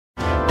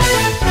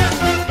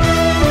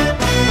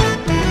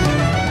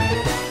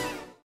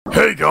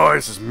Hey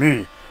guys, it's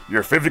me,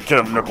 your favorite kid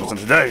of Knuckles, and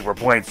today we're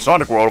playing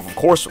Sonic World, of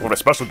course, with a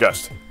special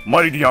guest,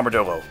 Mighty the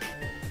Armadillo.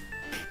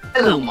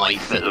 Hello, my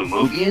fellow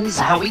Mobians.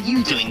 How are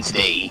you doing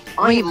today?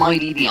 I am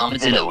Mighty the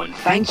Armadillo, and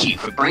thank you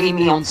for bringing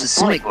me onto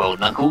Sonic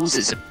World, Knuckles.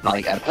 It's a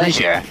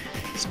pleasure.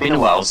 It's been a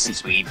while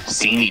since we've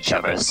seen each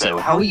other, so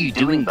how are you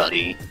doing,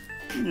 buddy?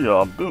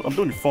 Yeah, I'm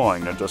doing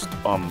fine. I just,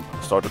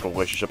 started a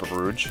relationship with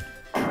Rouge.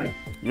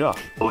 Yeah.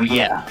 Oh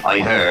yeah,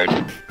 I heard.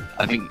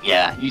 I think,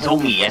 yeah, you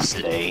told me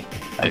yesterday,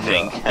 I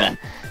think.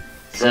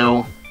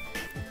 So,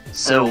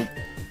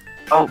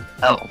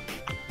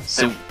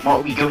 what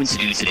are we going to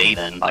do today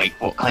then? Like,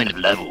 what kind of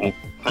level?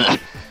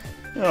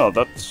 Yeah,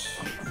 that's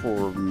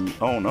for,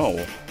 oh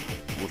no.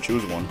 We'll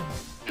choose one.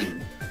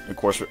 Of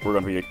course, we're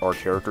gonna be our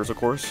characters, of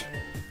course.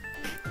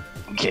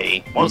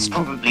 Okay, what's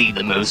probably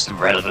the most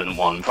relevant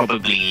one?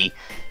 Probably,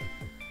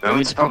 we're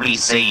going to probably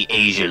say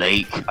Asia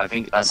Lake. I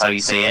think that's how you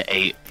say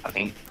it. I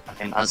think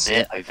that's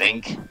it, I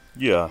think.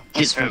 Yeah.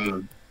 It's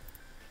from,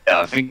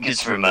 I think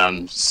it's from,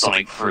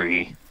 Sonic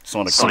 3.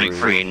 Sonic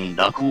 3 and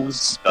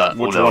Knuckles, but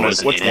Which although one I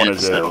is wasn't in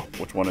it? so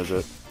Which one is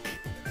it?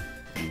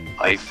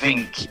 I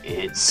think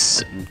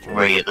it's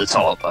way at the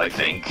top, I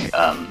think.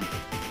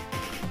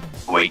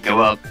 Wait, go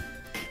up.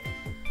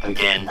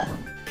 Again.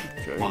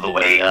 Okay. All the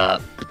way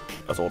up.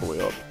 That's all the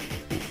way up.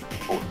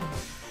 Oh,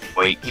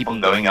 wait, keep on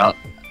going up.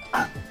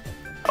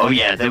 Oh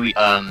yeah, there we,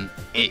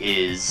 it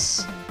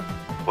is...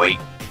 Wait,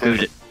 go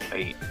to...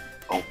 Wait,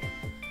 oh.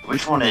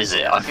 Which one is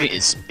it? I think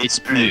it's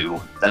blue.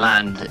 The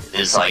land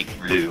is like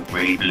blue,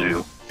 really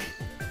blue.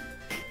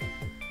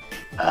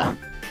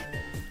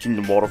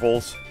 Kingdom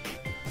Waterfalls?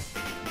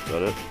 Is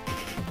that it?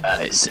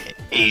 It's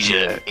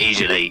Asia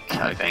Lake,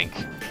 I think.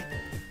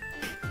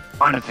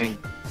 Kind of think.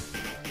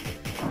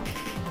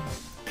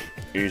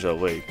 Asia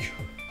Lake.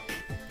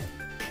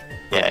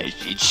 Yeah,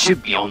 it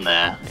should be on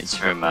there. It's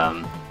from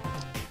I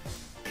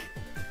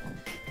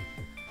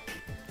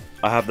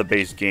have the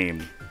base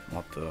game,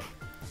 not the...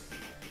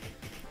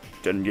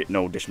 Didn't get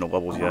no additional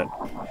levels yet.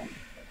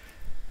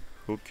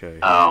 Okay.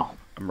 Oh.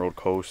 Emerald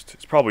Coast.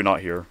 It's probably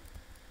not here.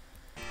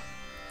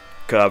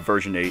 Could have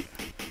version 8.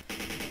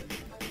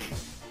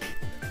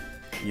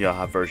 Yeah, I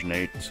have version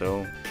 8,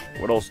 so...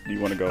 What else do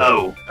you want to go?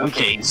 Oh,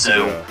 okay,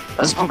 so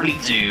let's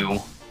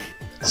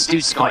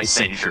do Sky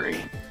Century.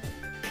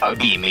 That would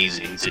be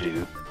amazing to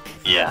do.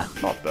 Yeah.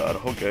 Not bad.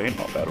 Okay,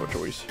 not bad of a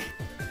choice.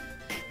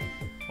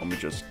 Let me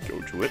just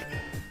go to it.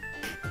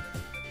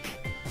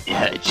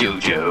 Yeah,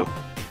 JoJo.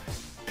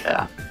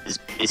 Yeah,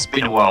 it's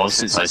been a while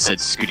since I said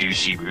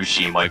Skadooshi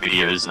Bushi in my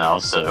videos now,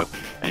 so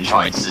I'm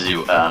trying to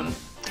do,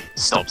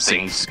 stop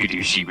saying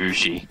Skadooshi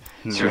Bushi.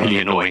 It's really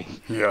annoying.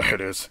 Yeah, it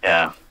is.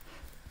 Yeah.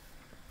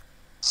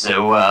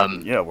 So,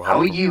 yeah, how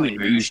are you and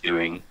Rouge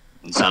doing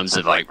in terms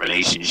of, like,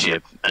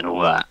 relationship and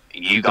all that?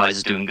 You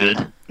guys doing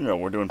good? Yeah,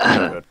 we're doing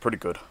pretty good. Pretty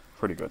good.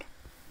 Pretty good.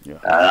 Yeah.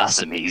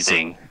 That's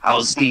amazing.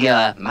 How's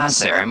the,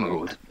 Master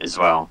Emerald as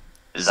well?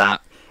 Is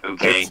that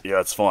okay?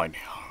 It's fine.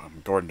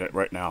 I'm doing it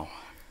right now.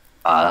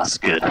 That's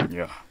good.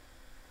 Yeah.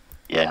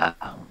 Yeah.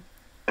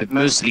 I've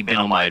mostly been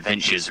on my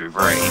adventures with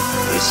Ray.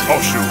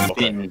 Oh shoot,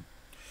 okay.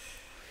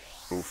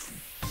 Oof.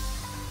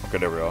 Okay,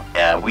 there we are.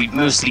 Yeah, we've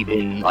mostly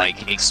been,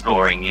 like,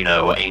 exploring, you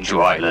know,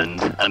 Angel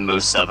Island and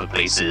most other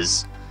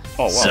places.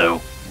 Oh, wow.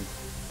 So...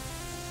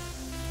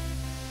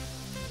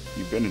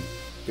 You've been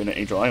at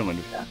Angel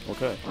Island? Yeah.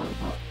 Okay.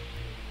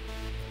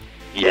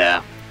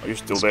 Yeah. Are you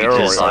still it's there?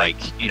 Because, or like,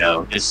 you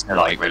know, just to,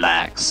 like,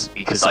 relax.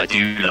 Because I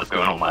do love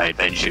going on my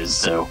adventures,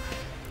 so...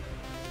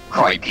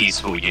 Quite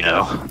peaceful, you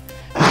know.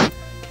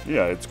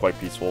 Yeah, it's quite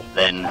peaceful.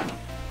 Then...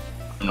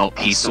 I'm not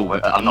peaceful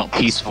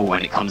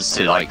when it comes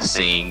to, like,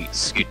 saying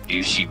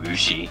Skadooshi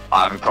Bushi.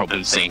 I have a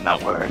problem saying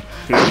that word.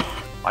 Yeah.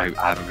 I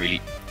have a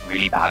really,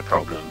 really bad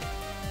problem.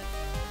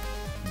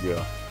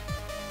 Yeah.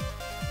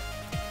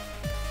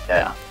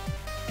 Yeah.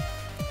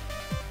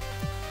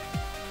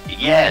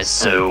 Yeah,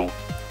 so...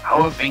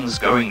 How are things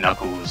going,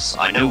 Knuckles?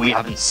 I know we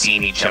haven't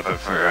seen each other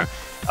for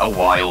a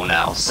while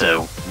now,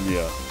 so...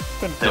 Yeah.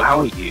 So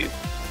how are you?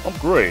 I'm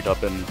great.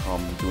 I've been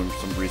doing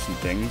some recent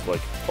things,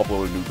 like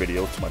uploading new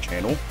videos to my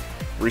channel.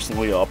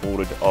 Recently I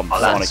uploaded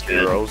Sonic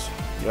Heroes.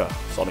 Yeah,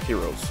 Sonic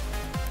Heroes.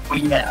 Well,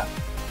 yeah.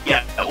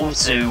 Yeah,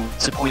 also,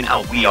 to point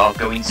out, we are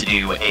going to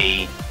do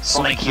a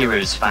Sonic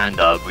Heroes fan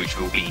dub, which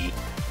will be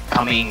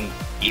coming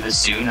either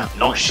soon. I'm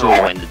not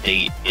sure when the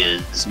date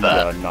is, but...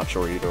 Yeah, I'm not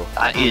sure either.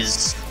 That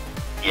is...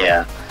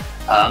 Yeah.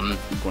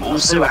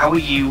 Also, how are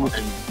you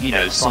and, you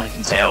know, Sonic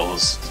and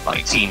Tails,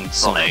 like Team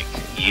Sonic?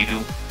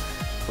 You...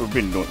 We've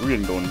been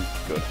doing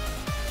good.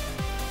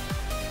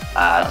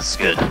 That's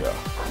good. Yeah.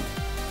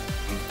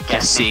 I'm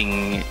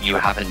guessing you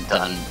haven't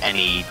done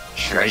any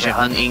treasure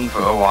hunting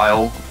for a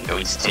while. I'm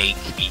going to take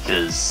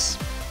because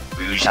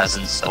Rouge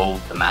hasn't stole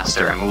the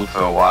Master Emerald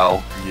for a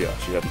while. Yeah,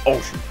 she had an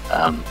ocean.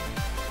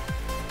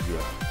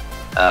 Yeah.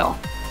 Oh.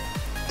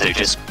 So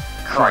just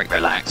quite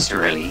relaxed,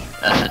 really.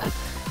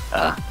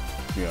 Yeah.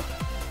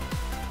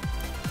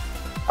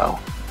 Oh.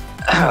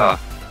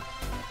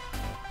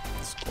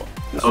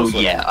 Oh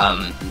yeah,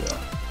 yeah.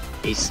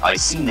 I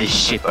seen this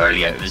ship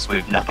earlier. It was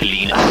with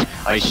Nakkuruzu.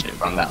 I should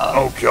have rung that up.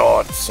 Oh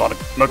god, Sonic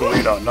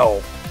Nakkuruzu,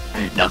 no.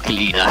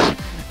 Nakkuruzu.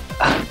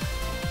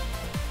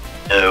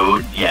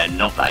 No, yeah,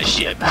 not that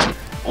ship.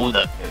 All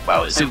the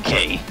well, it's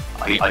okay.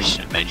 I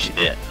should have mentioned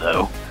it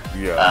though.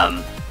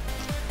 Yeah.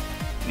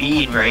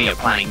 Me and Ray are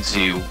planning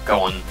to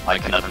go on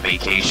like another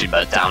vacation,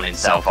 but down in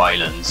South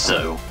Island.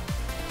 So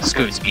it's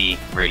going to be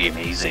really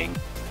amazing.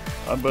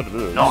 I bet it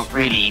is. Not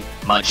really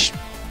much to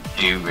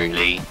do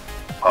really,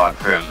 apart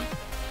from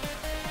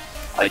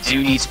I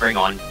do need to bring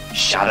on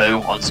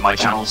Shadow onto my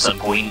channel at some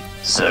point.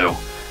 So.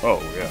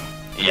 Oh yeah.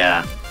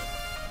 Yeah.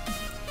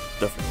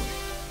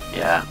 Definitely.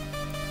 Yeah.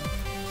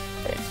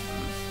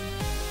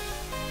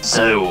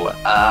 So,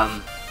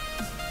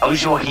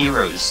 how's your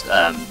hero's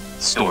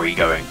story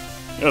going?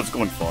 Yeah, it's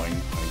going fine.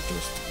 I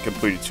just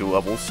completed 2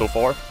 levels so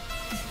far.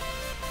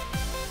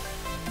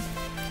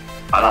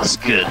 Oh, that's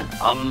good.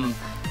 I'm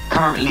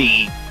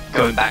currently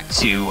going back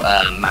to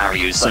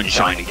Mario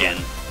Sunshine again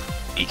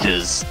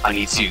because I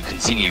need to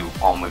continue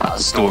on with that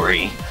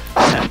story.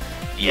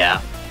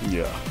 Yeah.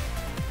 Yeah.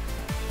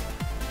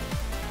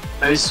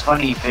 Most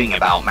funny thing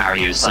about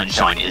Mario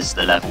Sunshine is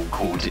the level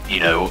called, you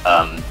know,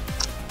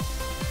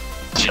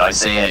 should I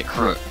say it?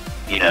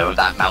 You know,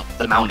 that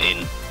the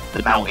mountain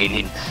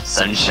in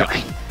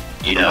Sunshine.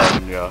 You know.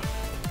 Yeah.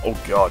 Oh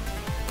god.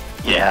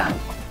 Yeah.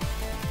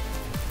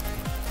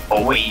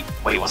 Oh wait,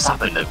 what's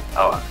happened?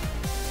 Oh,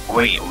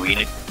 wait, are we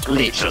in a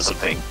glitch or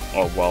something?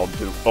 Oh well,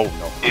 dude. Oh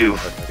no.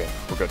 Oof. Okay,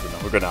 we're good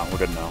now. We're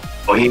good now.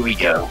 Oh, here we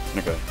go.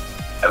 Okay.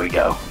 There we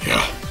go.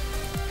 Yeah.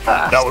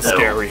 That was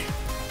scary.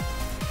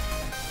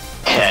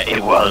 Yeah,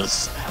 it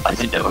was. I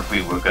didn't know if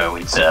we were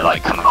going to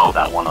like come out of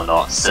that one or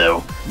not.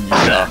 So.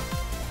 Yeah.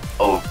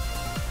 Oh,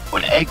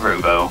 an egg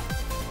robo.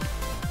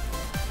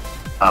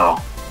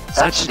 Oh, it's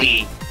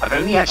actually. I've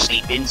only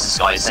actually been to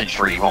Sky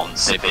Century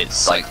once. If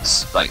it's like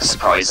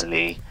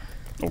surprisingly.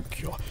 Oh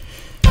god.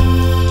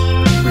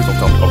 Please don't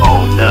tell me.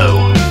 Oh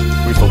no.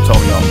 Please don't tell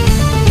me.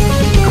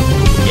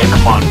 Yeah,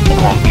 come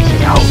on, we can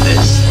get out of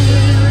this.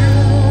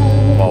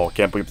 Oh, I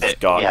can't believe this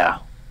got. Yeah.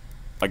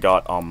 I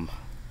got Oh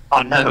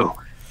no.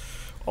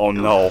 Oh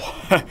no.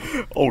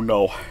 Oh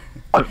no.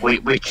 Oh,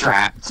 we're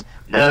trapped.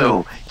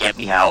 No, get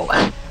me out.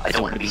 I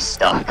don't want to be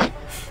stuck.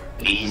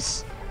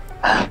 Please.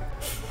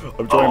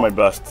 I'm trying my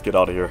best to get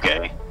out of here.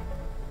 Okay.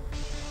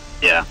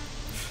 Yeah.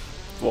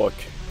 Look,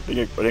 I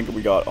think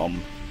we got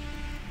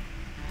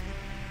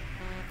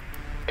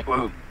It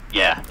won't.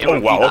 Yeah. It Oh,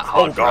 won't wow. be that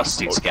hard Oh, for God. us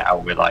to get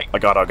out. We're like I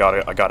got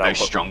most out.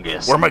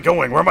 strongest. Where am I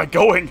going? Where am I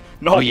going?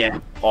 No. Oh yeah.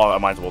 Oh, I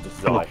might as well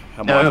just die.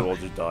 I might as well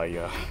just die.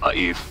 Yeah.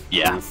 Oof.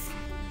 Yeah.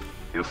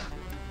 Oof.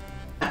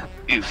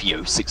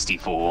 Ufio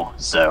 64.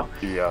 So.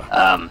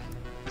 Yeah.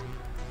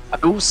 I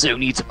also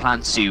need to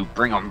plan to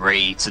bring on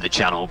Ray to the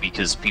channel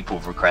because people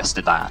have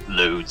requested that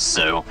loads,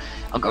 so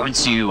I'm going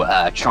to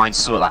try and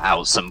sort that out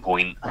at some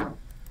point.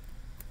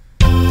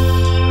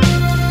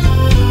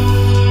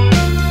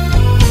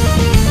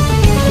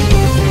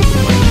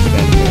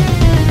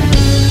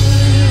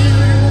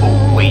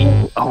 Oh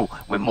wait, oh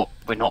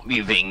we're not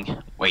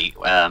moving. Wait,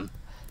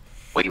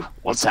 wait,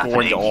 what's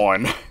happening?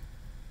 Going on?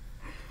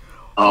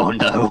 Oh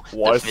no.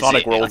 Why is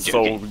Sonic World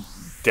so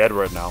dead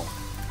right now?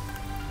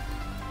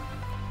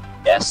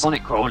 Yeah,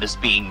 Sonic World is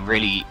being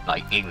really,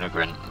 like,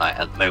 ignorant like,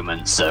 at the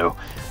moment, so...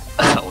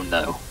 oh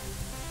no.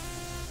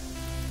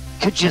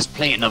 Could just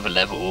play another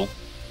level.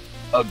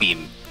 Or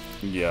be...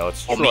 Yeah,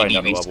 let's or try maybe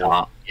another restart.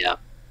 level. Yeah.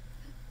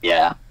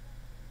 Yeah.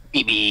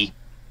 Maybe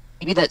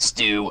let's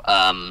do,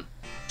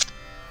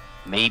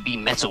 maybe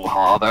Metal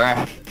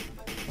Harbor.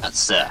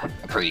 That's a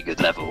pretty good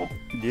level.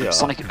 Yeah.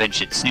 Sonic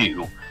Adventure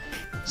 2.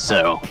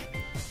 So...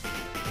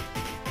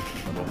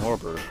 Metal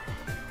Harbor.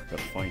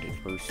 Gotta find it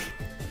first.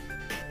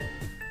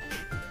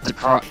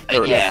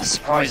 Yeah,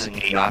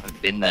 surprisingly, I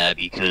haven't been there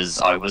because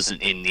I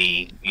wasn't in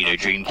the, you know,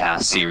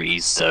 Dreamcast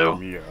series, so...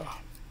 Yeah.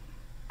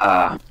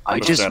 I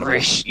just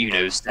wish, you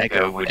know,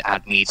 Sega would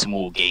add me to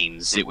more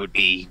games. It would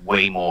be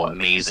way more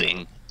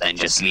amazing than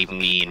just leaving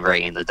me and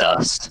Ray in the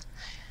dust.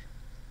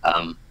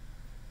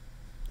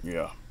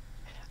 Yeah.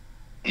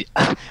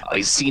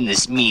 I've seen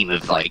this meme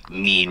of, like,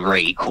 me and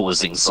Ray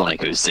causing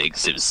Sonic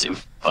 06. It was so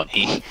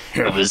funny.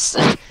 Yeah. It was...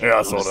 Yeah,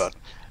 I saw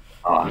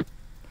that.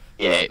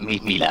 Yeah, it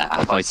made me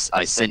laugh. I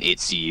sent it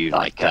to you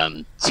like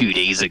 2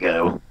 days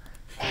ago.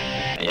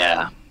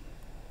 Yeah.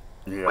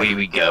 Here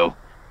we go.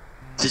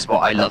 This is what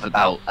I love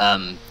about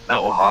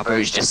Metal Harbor,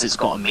 is just it's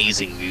got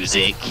amazing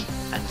music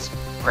and it's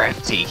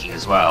breathtaking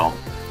as well.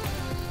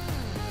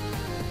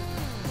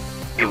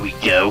 Here we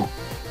go.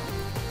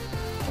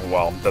 Oh,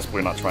 wow, I'm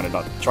desperately not trying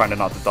to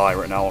not to die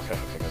right now. Okay,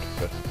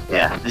 good.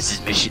 Yeah, this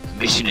is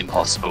Mission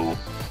Impossible.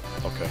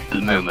 Okay. At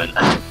the moment.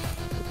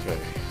 Okay.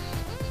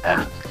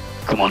 Yeah.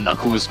 Come on,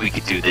 Knuckles, we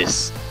could do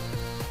this.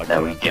 Okay.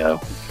 There we go.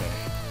 Okay.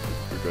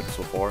 We're good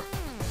so far.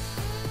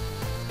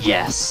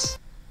 Yes.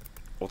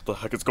 What the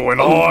heck is going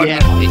Oh, on? yeah.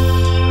 Why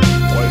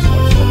is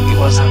my son? It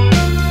wasn't.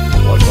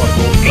 Why is my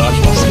gold dash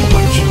so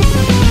much?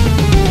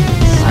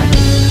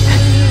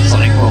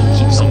 Sonic World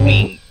keeps on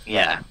being.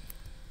 Yeah.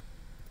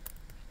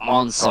 Come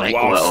on, Sonic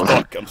Wow, World.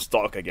 I'm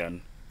stuck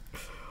again.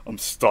 I'm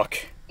stuck.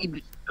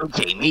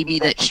 Okay, maybe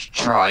let's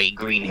try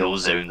Green Hill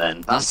Zone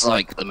then. That's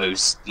like the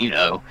most, you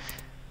know.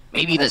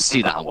 Maybe let's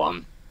do that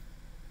one.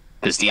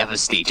 Because the other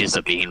stages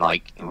are being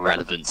like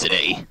irrelevant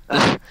today.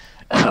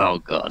 Oh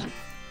god.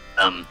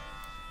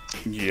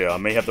 Yeah, I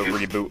may have to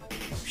reboot.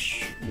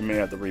 You may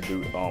have to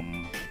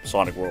reboot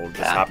Sonic World if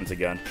this happens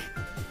again.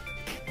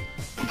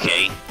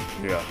 Okay.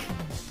 Yeah.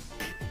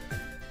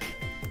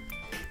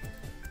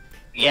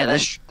 Yeah,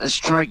 let's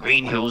try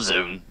Green Hill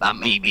Zone. That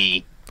might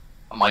be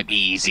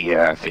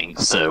easier, I think.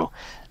 So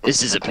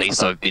this is a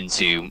place I've been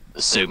to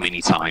so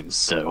many times,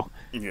 so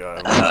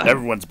yeah,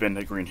 everyone's been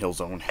to Green Hill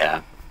Zone.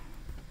 Yeah.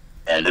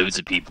 Yeah, loads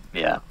of people,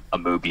 yeah,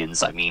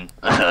 Amobians, I mean.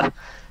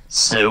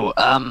 So,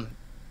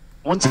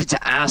 wanted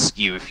to ask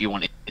you if you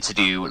wanted to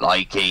do,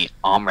 like, a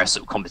arm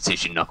wrestle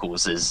competition,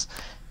 Knuckles, as,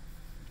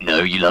 you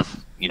know, you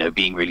love, you know,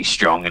 being really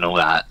strong and all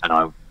that, and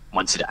I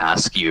wanted to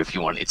ask you if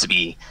you wanted to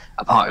be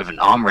a part of an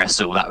arm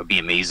wrestle. That would be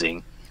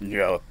amazing.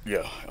 Yeah,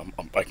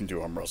 I can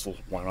do arm wrestle,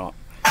 why not?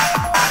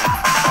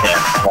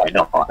 Yeah, why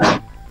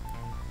not?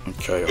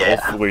 Okay, yeah.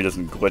 Hopefully it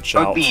doesn't glitch It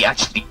would out. be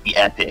actually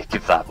epic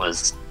if that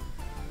was...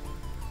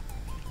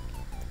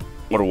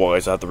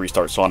 Otherwise, I have to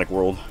restart Sonic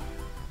World.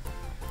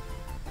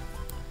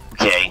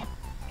 Okay.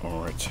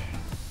 Alright.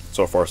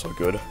 So far, so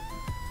good.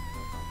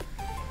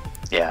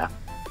 Yeah.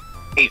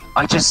 Hey,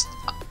 I just...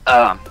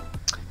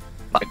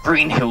 like,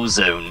 Green Hill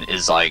Zone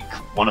is, like,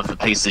 one of the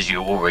places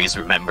you always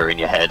remember in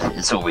your head.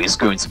 It's always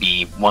going to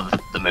be one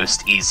of the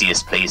most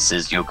easiest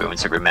places you're going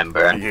to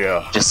remember.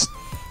 Yeah. Just,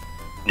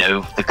 you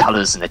know, the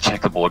colours in the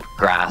checkerboard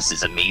grass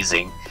is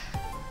amazing.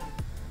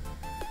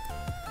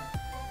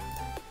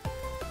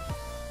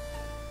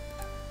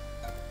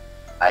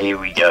 Here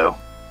we go.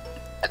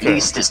 At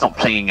least it's not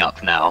playing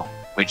up now,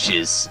 which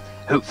is,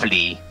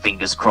 hopefully,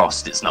 fingers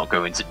crossed, it's not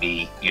going to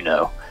be, you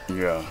know...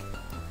 Yeah.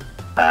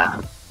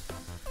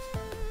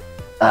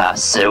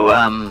 So,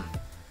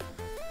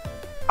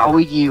 how are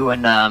you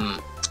and,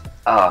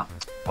 what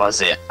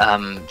was it,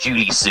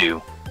 Julie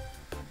Sue?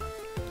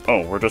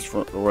 Oh, we're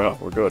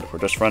good. We're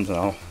just friends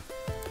now.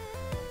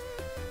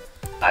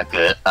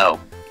 Good. Oh.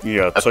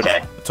 Yeah,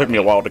 Okay. It took me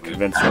a while to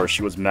convince her.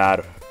 She was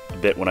mad a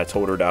bit when I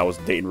told her that I was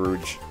dating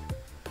Rouge.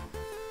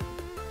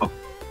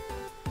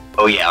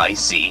 Oh yeah, I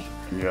see.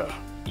 Yeah.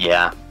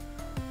 Yeah.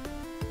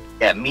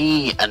 Yeah,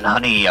 me and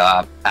Honey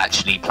are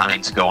actually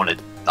planning to go on a,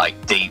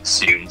 like, date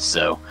soon,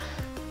 so...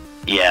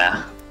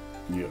 Yeah.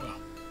 Yeah.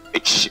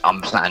 Which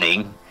I'm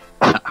planning.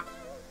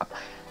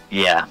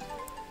 Yeah.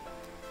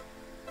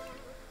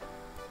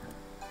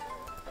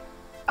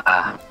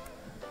 But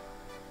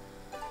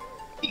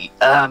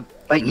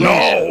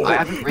yeah, I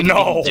haven't really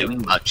been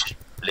doing much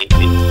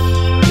lately.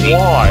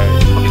 Why?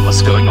 I mean,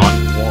 what's going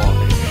on?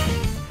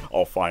 Why?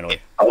 Oh, finally.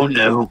 Oh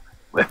no.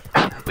 We're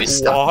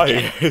stuck. Why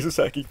Again. does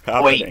this keep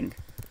happening? Wait.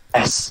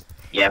 Yes.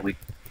 Yeah, we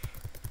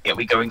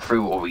going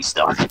through or we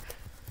stuck?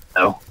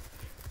 No.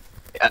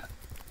 Yeah.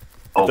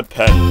 Oh.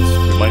 Depends.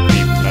 We might be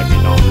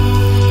not.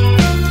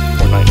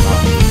 Or might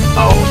not.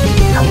 Oh,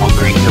 come on,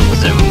 Green Hill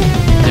Zone.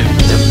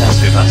 Don't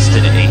mess with us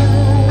today.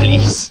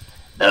 Please.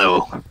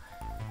 No.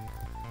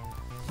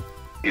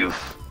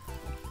 Oof.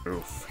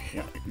 Oof.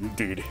 Yeah,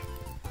 indeed.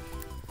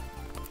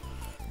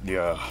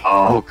 Yeah.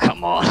 Oh,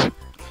 come on.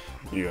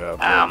 Yeah,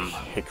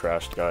 it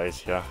crashed,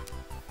 guys, yeah.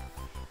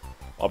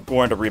 I'm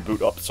going to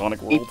reboot up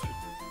Sonic World.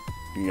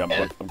 Yeah,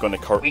 I'm going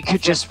to We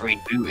could just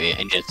reboot it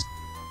and just...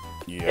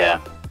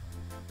 Yeah.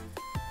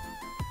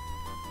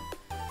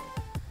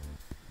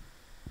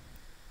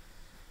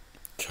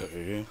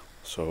 Okay,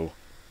 so...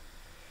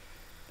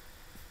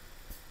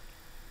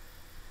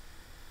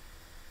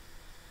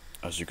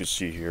 As you can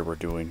see here, we're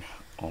doing,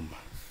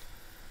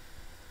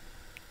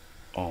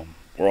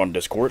 we're on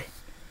Discord.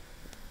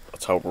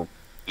 That's how we're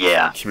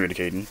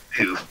communicating.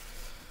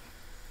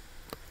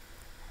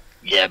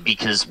 Yeah,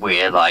 because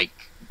we're, like,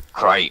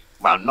 quite,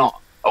 well,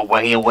 not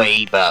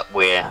away, but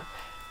we're,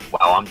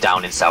 well, I'm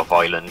down in South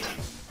Island,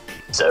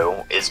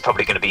 so it's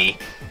probably going to be,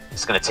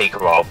 it's going to take a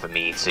while for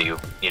me to,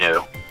 you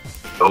know,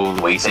 go all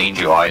the way to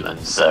Angel Island,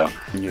 so...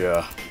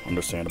 Yeah,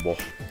 understandable.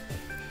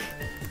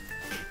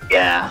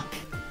 Yeah.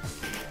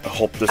 I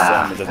hope this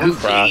doesn't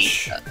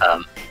crash.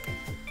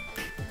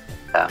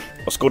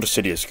 Let's go to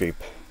City Escape.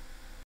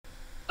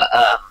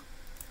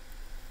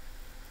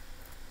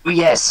 Well,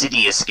 yeah,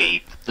 City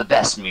Escape, the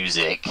best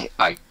music,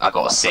 I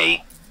gotta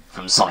say,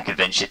 from Sonic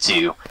Adventure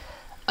 2.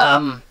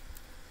 Yeah.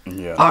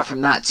 Apart from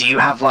that, do you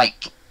have,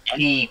 like,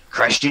 any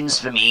questions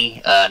for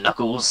me,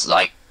 Knuckles?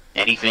 Like,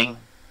 anything?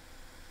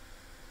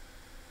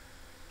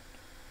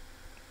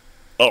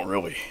 Oh,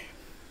 really?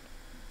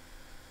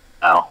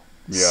 Oh,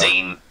 yeah.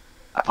 Same.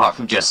 Apart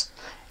from just,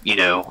 you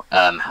know,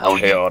 how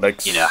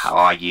Chaotix. you know, how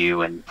are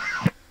you and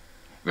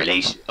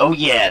relation. Oh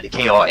yeah, the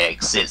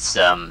Chaotix. It's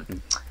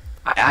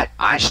I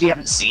actually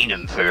haven't seen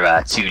him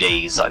for 2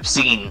 days. I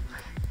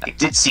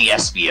did see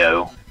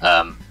SBO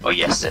or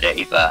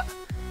yesterday, but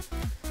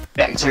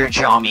Vector and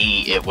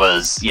Charmy, it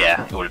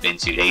would have been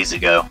 2 days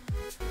ago.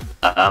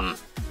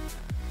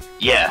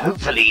 Yeah,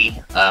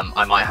 hopefully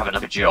I might have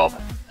another job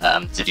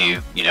to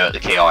do, you know, at the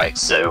chaotic.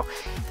 So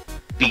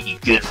be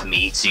good for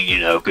me to, you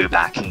know, go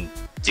back and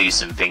do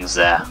some things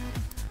there.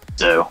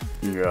 So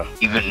Yeah.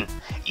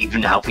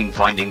 Even helping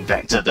finding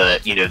Vector the,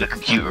 you know, the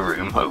computer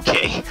room.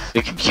 Okay,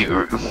 the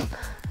computer room.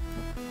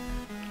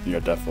 Yeah,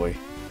 definitely.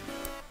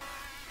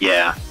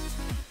 Yeah.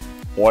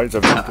 Why is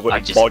everything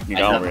bugging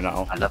out right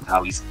now? I love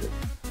how he's.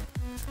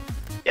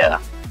 Yeah.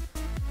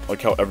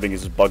 Like how everything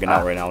is bugging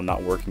out right now and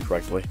not working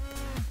correctly.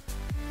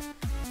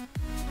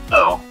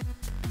 Oh.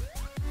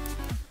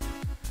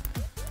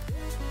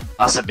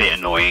 That's a bit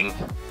annoying.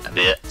 A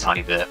bit,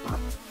 tiny bit.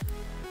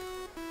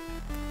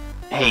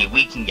 Hey,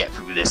 we can get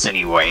through this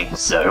anyway,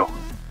 so.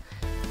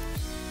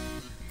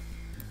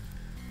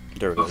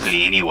 There it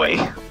Hopefully, is.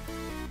 anyway.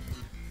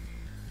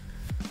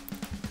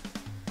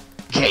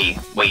 Okay,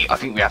 wait, I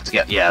think we have to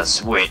get, yeah,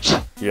 switch.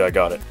 Yeah, I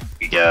got it.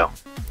 Here we go.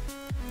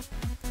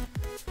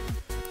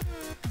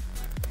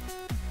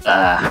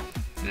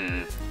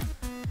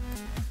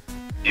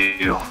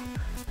 Ew.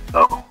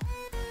 Oh.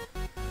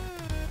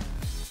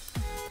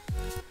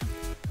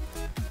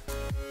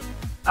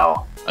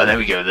 Oh, there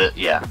we go,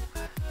 yeah.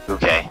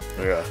 Okay.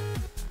 Yeah.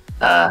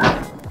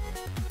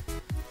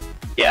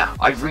 Yeah,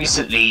 I've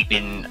recently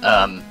been,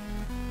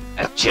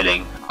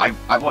 chilling.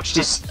 I watched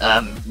this,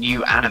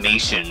 new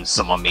animation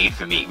someone made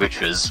for me, which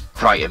was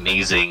quite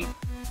amazing.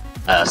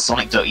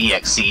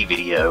 Sonic.exe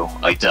video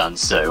I done,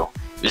 so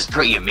it was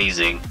pretty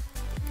amazing.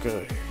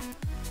 Good.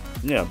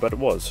 Yeah, but it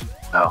was.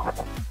 Oh.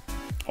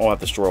 I'll have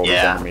to destroy all these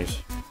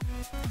enemies.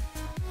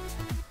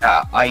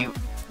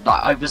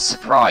 I was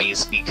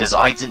surprised because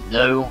I didn't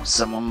know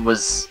someone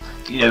was,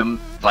 you know,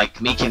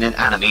 like making an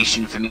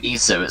animation for me.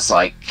 So it's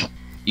like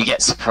you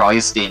get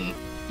surprised in,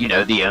 you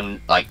know, the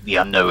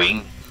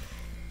unknowing.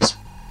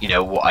 You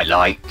know what I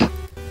like.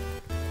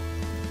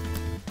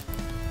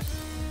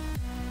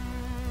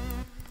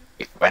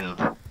 When,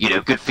 you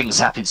know, good things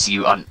happen to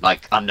you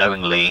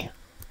unknowingly,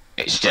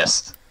 it's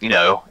just, you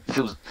know, it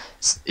feels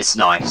it's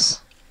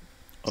nice.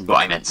 That's what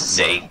I meant to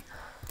say.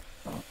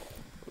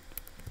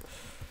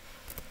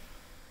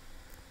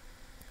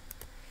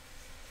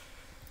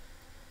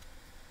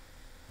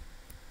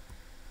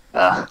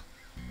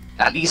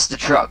 At least the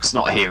truck's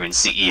not here in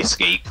City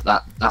Escape.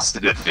 That's the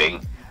good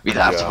thing. We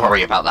don't have to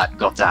worry about that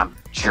goddamn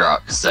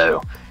truck.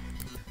 So,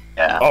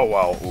 yeah. Oh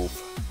wow!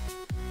 Oof.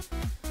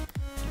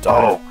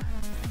 Oh.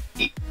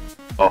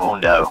 Oh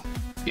no.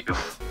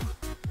 Oof.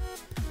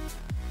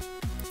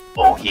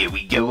 Oh, here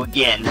we go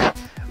again.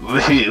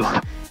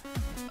 Woohoo!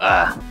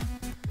 I'm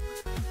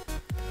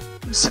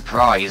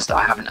surprised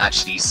I haven't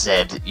actually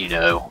said, you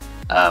know,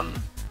 a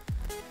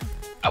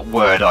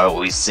word I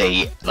always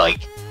say,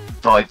 like,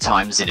 5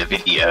 times in a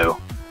video.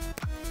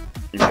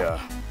 Yeah.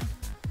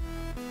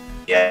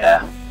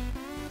 Yeah.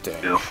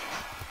 Dang. Oof.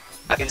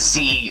 I can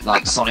see,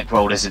 like, Sonic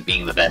World isn't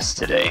being the best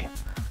today.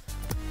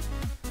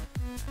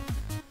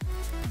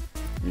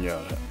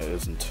 Yeah, it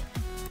isn't.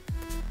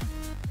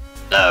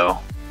 No.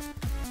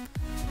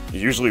 It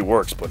usually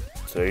works, but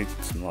today,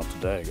 it's not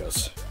today, I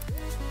guess.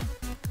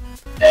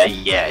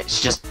 Yeah,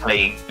 it's just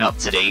playing up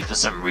today for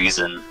some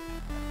reason.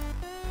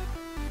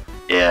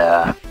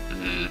 Yeah.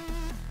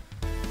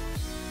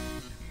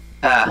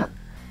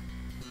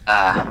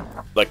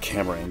 Like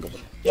camera angle.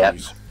 Yep.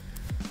 Jeez.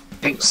 I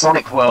think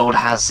Sonic World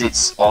has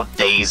its odd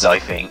days, I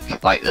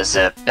think. Like, there's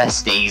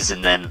best days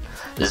and then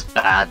there's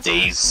bad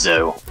days,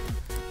 so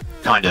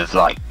kind of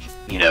like,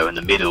 you know, in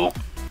the middle.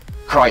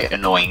 Quite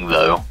annoying,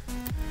 though.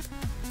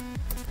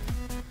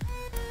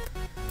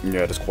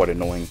 Yeah, it is quite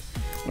annoying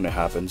when it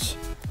happens.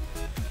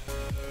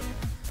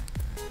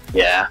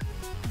 Yeah.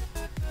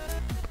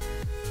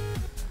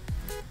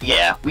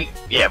 Yeah, we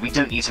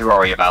don't need to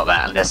worry about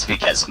that unless it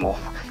gets more,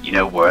 you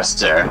know, worse.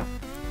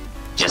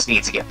 Just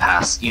need to get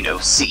past, you know,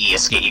 City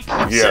Escape.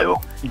 Yeah,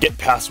 so get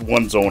past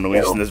one zone at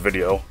least in this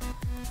video.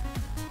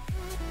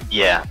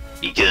 Yeah,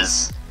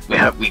 because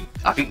I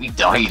think we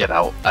died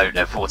about, I don't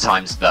know, 4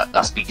 times, but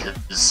that's because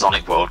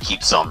Sonic World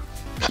keeps on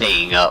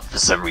playing up for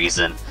some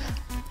reason.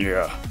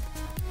 Yeah.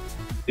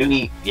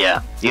 The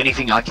only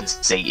thing I can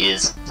say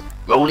is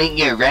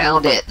rolling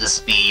around at the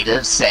speed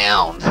of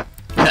sound.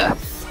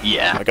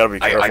 Yeah, I gotta be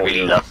careful. I really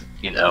here. love,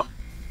 you know.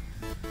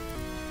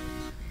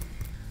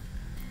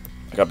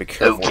 I gotta be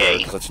careful Okay.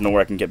 because there's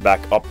nowhere I can get back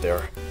up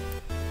there.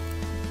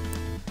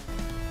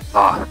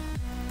 Ah,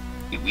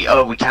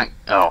 we can't.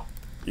 Oh,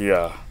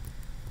 Yeah.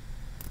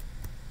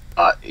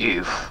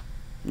 oof.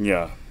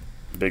 Yeah.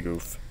 Big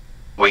oof.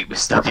 Wait, we're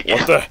stuck again.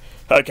 What the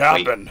heck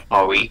happened? Wait,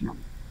 are we?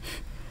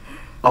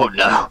 Oh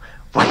no!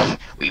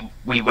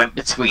 We went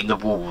between the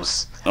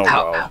walls. Oh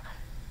How? wow.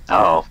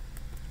 Oh.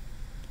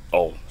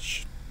 Oh.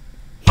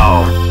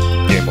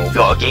 Oh. Game over.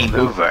 Got a game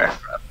over.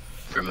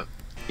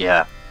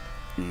 Yeah.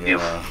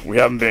 Yeah. We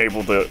haven't been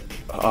able to.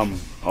 I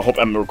hope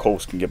Emerald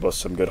Coast can give us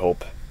some good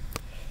hope.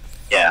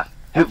 Yeah.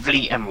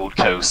 Hopefully Emerald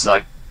Coast.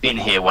 I've been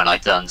here when I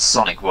done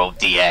Sonic World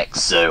DX,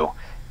 so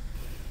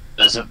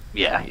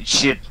it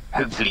should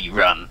hopefully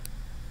run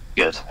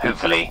good.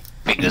 Hopefully,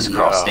 fingers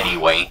crossed.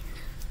 Anyway.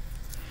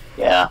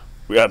 Yeah.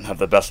 We haven't had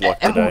the best luck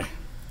today.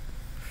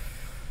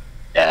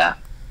 Yeah.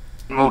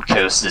 Emerald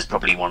Coast is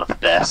probably one of the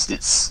best.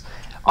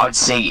 I'd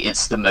say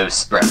it's the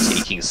most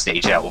breathtaking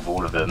stage out of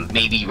all of them.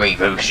 Maybe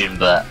Rave Ocean,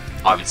 but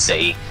I would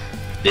say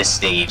this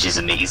stage is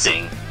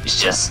amazing.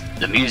 It's just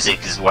the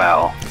music as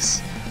well.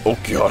 It's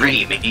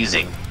really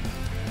amazing.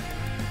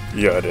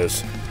 Yeah, it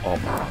is.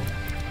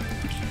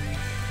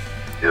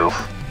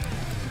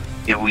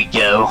 Here we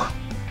go.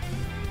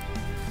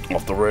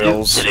 Off the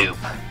rails. Loop.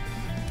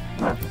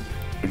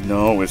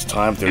 No, it's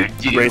time to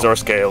raise our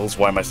scales.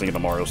 Why am I singing the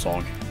Mario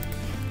song?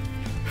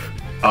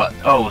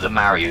 Oh, the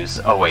Marios.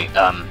 Oh wait,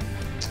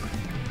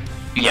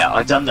 yeah,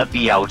 I've done the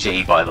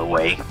BLJ, by the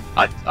way.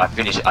 I've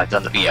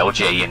done the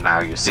BLJ in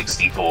Mario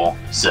 64,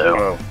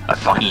 so I've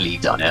finally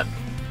done it.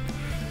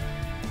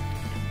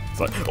 It's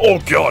like, oh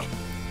god!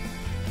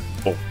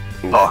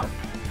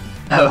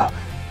 Oh.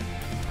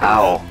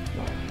 Ow.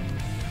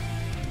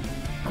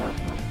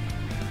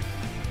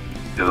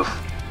 Oof.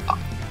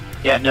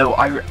 Yeah, no,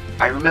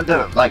 I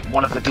remember, like,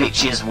 one of the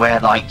glitches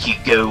where, like, you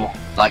go,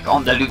 like,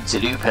 on the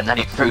loop-to-loop and then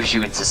it throws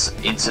you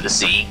into the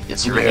sea.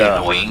 It's really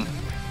annoying.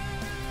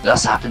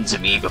 That's happened to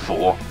me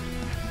before.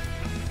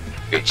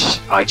 Which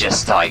I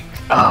just, like,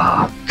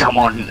 come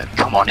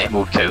on,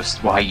 Emerald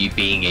Coast, why are you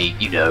being a,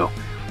 you know,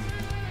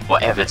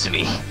 whatever to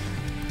me?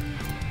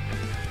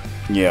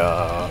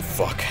 Yeah,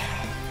 fuck.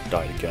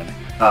 Died again.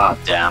 Ah,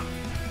 damn.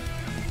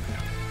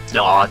 It's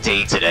not our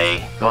day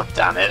today. God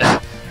damn it.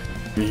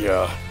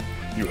 Yeah,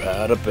 you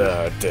had a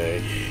bad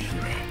day.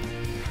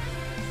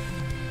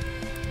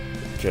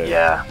 Okay.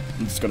 Yeah.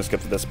 I'm just gonna skip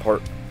to this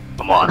part.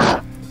 Come on.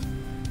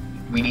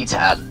 We need to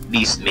at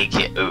least make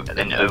it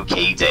an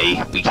okay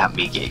day. We can't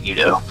make it, you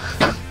know.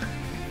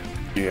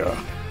 Yeah.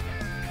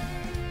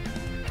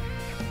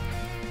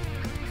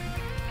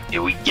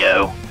 Here we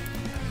go.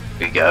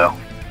 Here we go.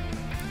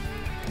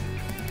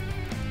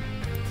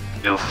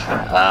 Oof.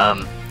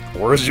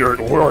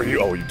 Where are you?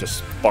 Oh, you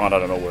just spawned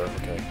out of nowhere.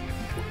 Okay.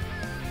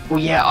 Well,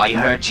 yeah, I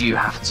heard you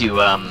have to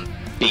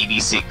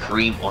babysit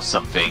Cream or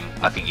something.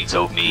 I think you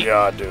told me. Yeah,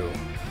 I do.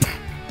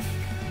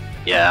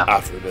 Yeah.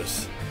 After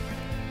this.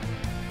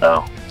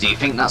 Oh, do you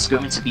think that's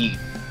going to be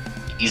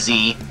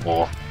easy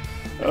or?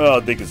 I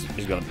think it's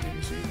gonna be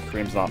easy.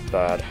 Cream's not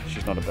bad.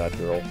 She's not a bad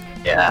girl.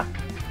 Yeah.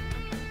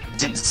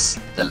 Since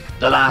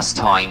the last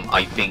time,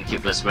 I think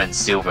it was when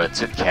Silver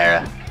took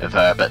care of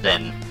her, but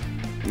then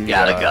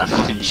Gallagher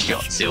and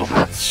shot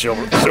Silver.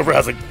 Silver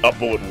has a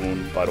bullet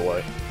wound, by the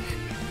way.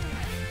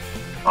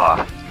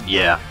 Ah,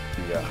 yeah.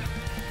 Yeah.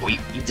 Well,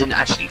 you didn't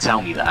actually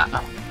tell me that.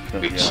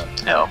 Which,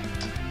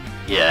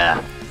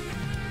 yeah.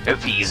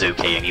 Hopefully he's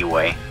okay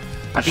anyway.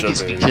 I think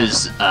it's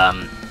because,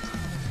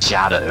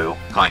 Shadow,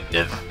 kind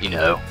of, you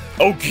know...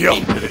 Oh god!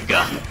 Gave the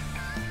gun.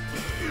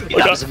 Yeah,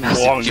 that was a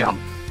massive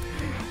jump.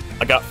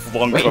 I got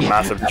flung from a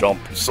massive jump,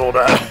 so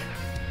that...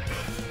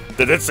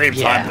 They did save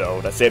time,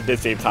 though. That did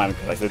save time,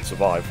 because I did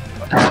survive.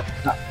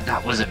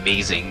 That was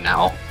amazing.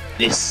 Now,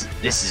 this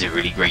is a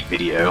really great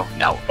video.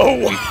 Now,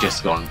 we've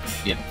just gone...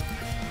 You know,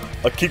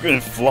 I keep getting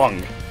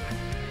flung.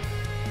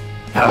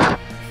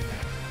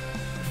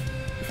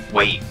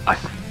 Wait, I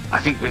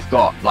think we've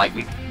got, like,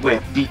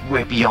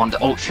 we're beyond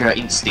Ultra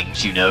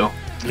Instinct, you know?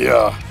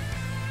 Yeah.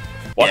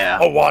 What? Yeah.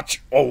 Oh,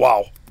 watch. Oh,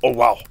 wow. Oh,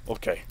 wow.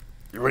 Okay.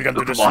 You're gonna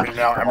do this for me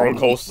now, Emerald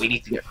Coast? We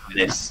need to get through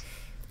this.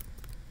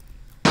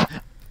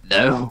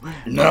 No.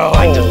 No.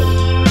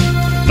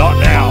 Not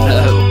now.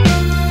 No.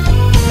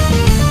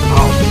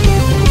 Oh,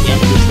 yeah,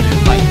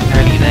 like,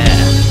 early there.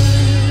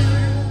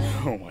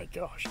 Oh my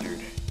gosh, dude.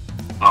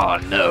 Oh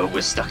no,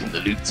 we're stuck in the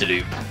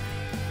loop-to-loop.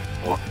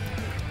 Or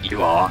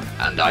you are,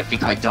 and I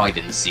think I died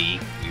in the sea.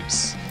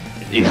 Oops.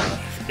 Yeah,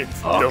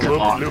 it's the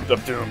loop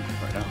of doom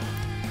right now.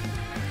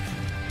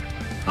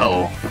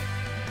 Oh.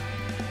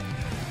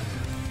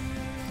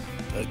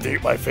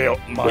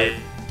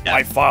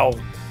 My file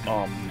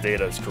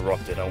data is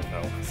corrupted. I don't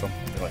know,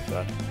 something like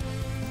that.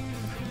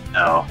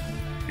 No.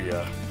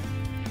 Yeah.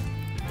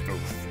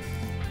 Oof.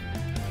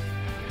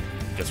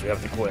 Guess we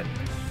have to quit.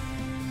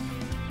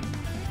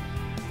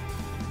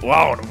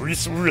 Wow, we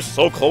were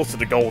so close to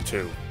the goal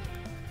too.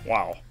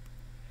 Wow.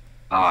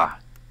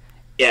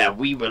 Yeah,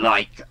 we were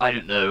like, I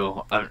don't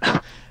know,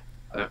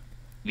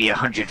 be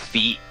 100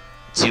 feet,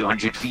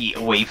 200 feet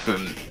away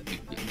from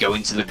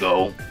going to the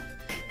goal.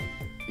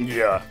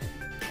 Yeah.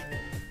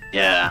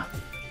 Yeah.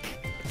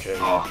 Okay.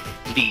 Oh,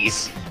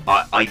 please,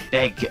 I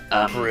beg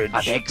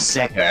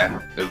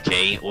Sega,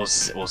 okay, or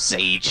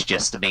Sage,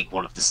 just to make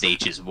one of the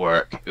stages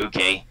work,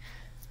 okay?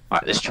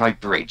 Alright, let's try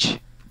bridge.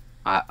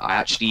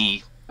 I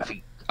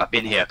think I've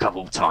been here a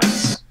couple of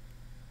times,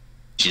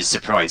 which is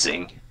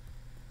surprising,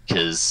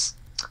 because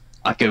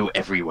I go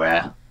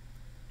everywhere,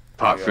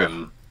 apart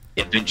from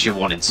Adventure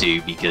 1 and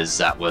 2, because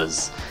that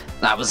was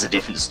a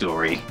different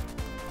story.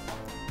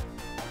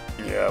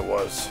 Yeah, it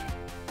was.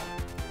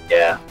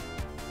 Yeah.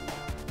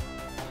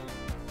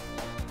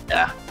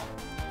 Yeah.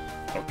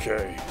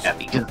 Okay. Yeah,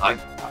 because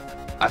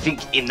I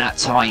think in that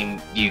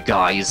time you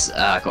guys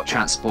got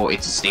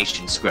transported to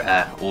Station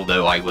Square,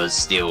 although I was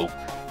still,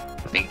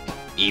 I think,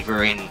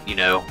 either in, you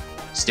know,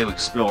 still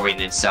exploring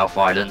in South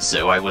Island,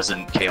 so I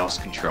wasn't chaos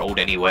controlled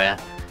anywhere.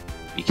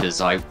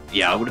 because I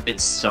would have been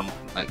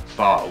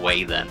far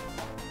away then,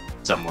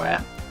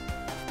 somewhere.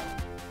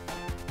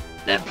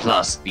 Then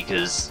plus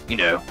because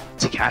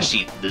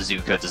Takashi the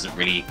Zuka doesn't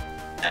really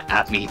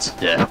add me to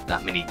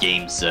that many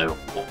games, so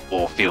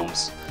or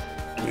films,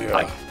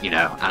 like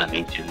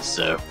animations.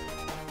 So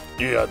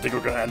yeah, I think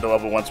we're gonna end the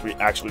level once we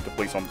actually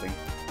complete something.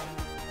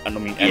 I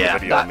don't mean end the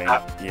video.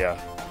 Yeah.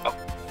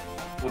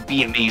 It would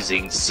be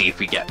amazing to see if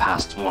we get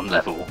past one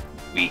level.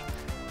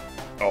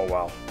 Oh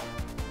wow.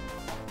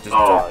 Just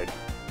died.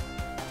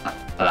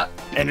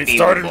 And it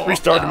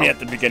restarted me at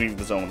the beginning of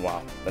the zone.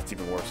 Wow, that's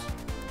even worse.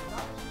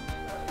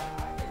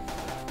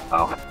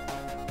 Oh.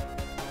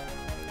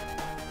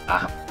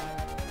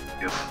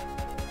 Oof.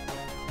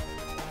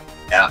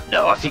 Yeah,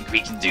 no, I think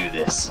we can do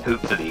this.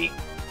 Hopefully.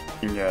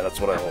 Yeah,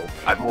 that's what I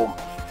hope.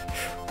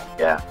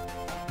 Yeah.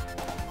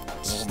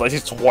 This is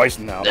like twice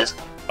now. I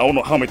don't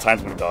know how many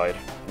times we died.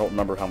 I don't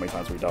remember how many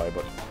times we died,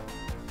 but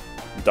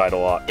we died a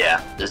lot.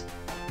 Yeah,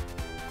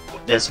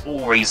 there's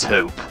always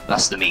hope.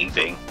 That's the main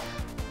thing.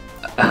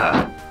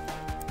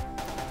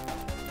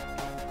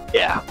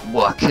 Yeah,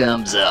 what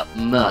comes up?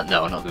 No, I'm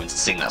not going to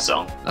sing that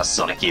song. That's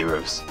Sonic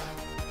Heroes.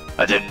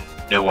 I don't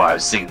know why I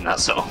was singing that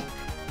song.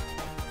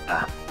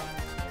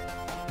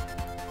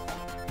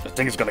 The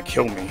thing is gonna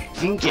kill me.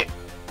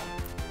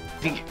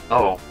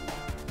 Oh.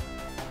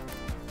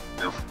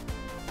 Oof.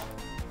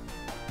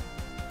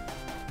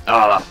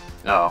 Oh.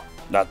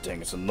 That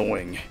thing is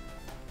annoying.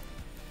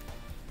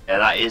 Yeah,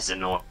 that is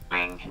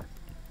annoying.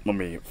 Let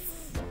me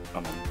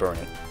burn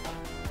it.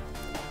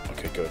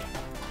 Okay, good.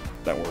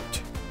 That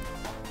worked.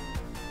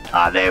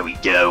 There we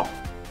go.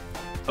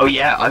 Oh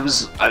yeah, I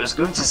was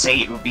going to say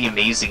it would be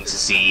amazing to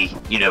see,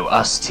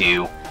 us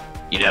two,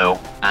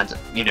 and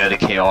the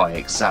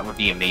Chaotix. That would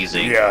be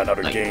amazing. Yeah,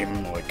 another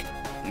game like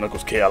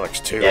Knuckles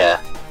Chaotix 2. Yeah.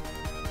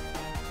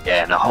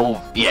 Yeah, in a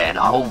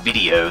whole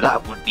video.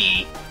 That would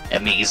be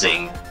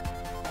amazing.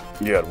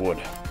 Yeah, it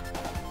would.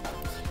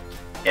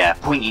 Yeah,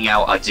 pointing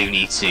out I do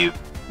need to,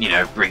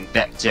 bring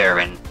Vector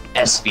and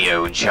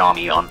Espio and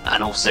Charmy on,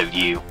 and also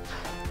you.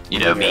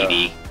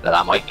 Maybe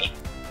that might be.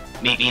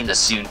 Maybe in the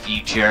soon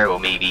future, or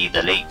maybe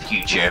the late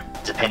future,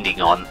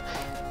 depending on,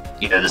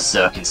 the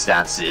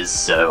circumstances,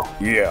 so...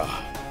 Yeah.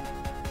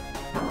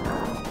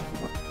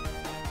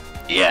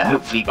 Yeah,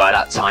 hopefully by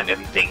that time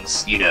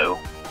everything's,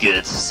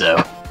 good,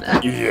 so...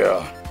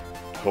 Yeah.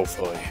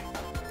 Hopefully.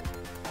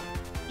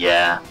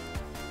 Yeah.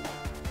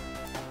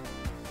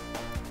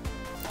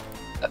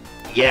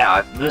 Yeah,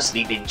 I've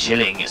mostly been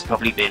chilling. It's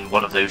probably been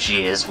one of those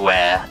years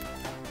where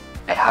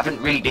I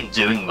haven't really been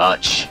doing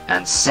much,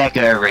 and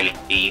Sega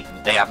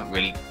they haven't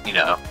really,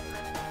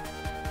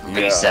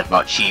 really said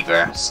much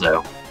either,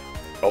 so...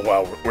 Oh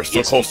wow, we're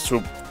so close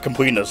to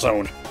completing the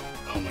zone.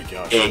 Oh my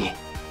gosh.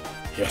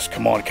 Yes,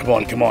 come on.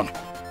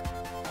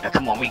 Now,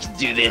 come on, we can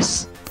do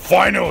this.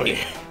 Finally!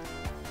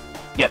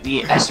 Get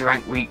the S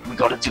rank, we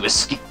gotta do a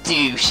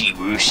skadooshi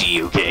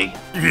wooshi, okay?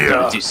 Yeah. We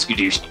gotta do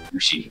skadooshi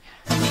wooshi.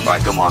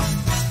 Right, come on.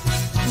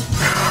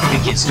 I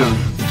think it's going...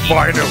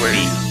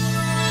 Finally!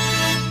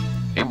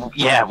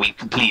 Yeah, we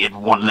completed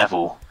one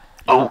level.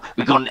 Oh,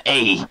 we got an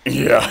A.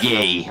 Yeah.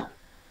 Yay.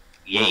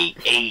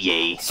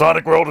 Yay.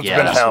 Sonic World has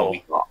been hell.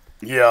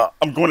 Yeah,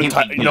 I'm going to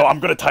I'm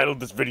going to title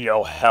this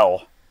video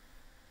Hell.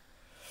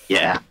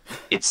 Yeah,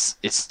 it's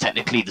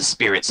technically the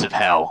spirits of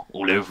hell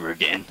all over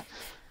again.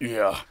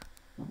 Yeah.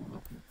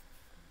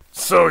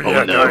 So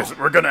yeah, guys,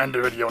 we're going to end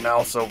the video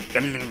now. So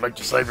anything you'd like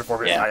to say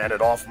before I end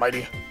it off,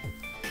 Mighty?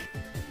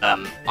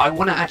 I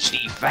want to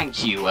actually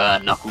thank you,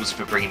 Knuckles,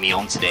 for bringing me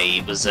on today.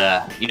 It was,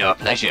 a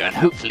pleasure, and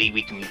hopefully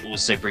we can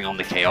also bring on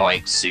the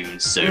Chaotix soon,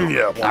 so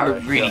that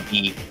would really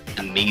be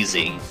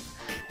amazing.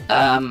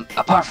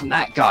 Apart from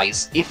that,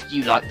 guys, if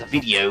you like the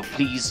video,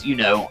 please,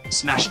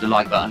 smash the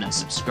like button and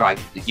subscribe,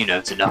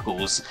 to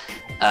Knuckles.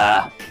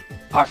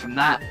 Apart from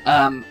that,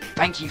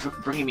 thank you for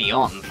bringing me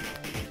on.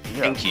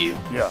 Yeah. Thank you.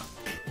 Yeah.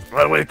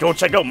 By the way, go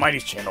check out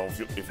Mighty's channel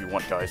if you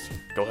want, guys.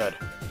 Go ahead.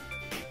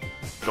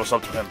 Go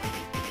sub to him.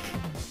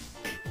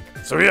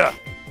 So yeah,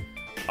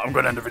 I'm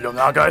gonna end the video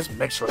now, guys.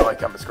 Make sure to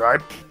like and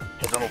subscribe,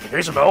 hit the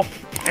notification bell,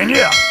 and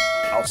yeah,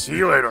 I'll see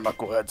you later,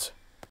 knuckleheads.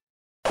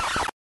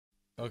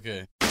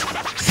 Okay.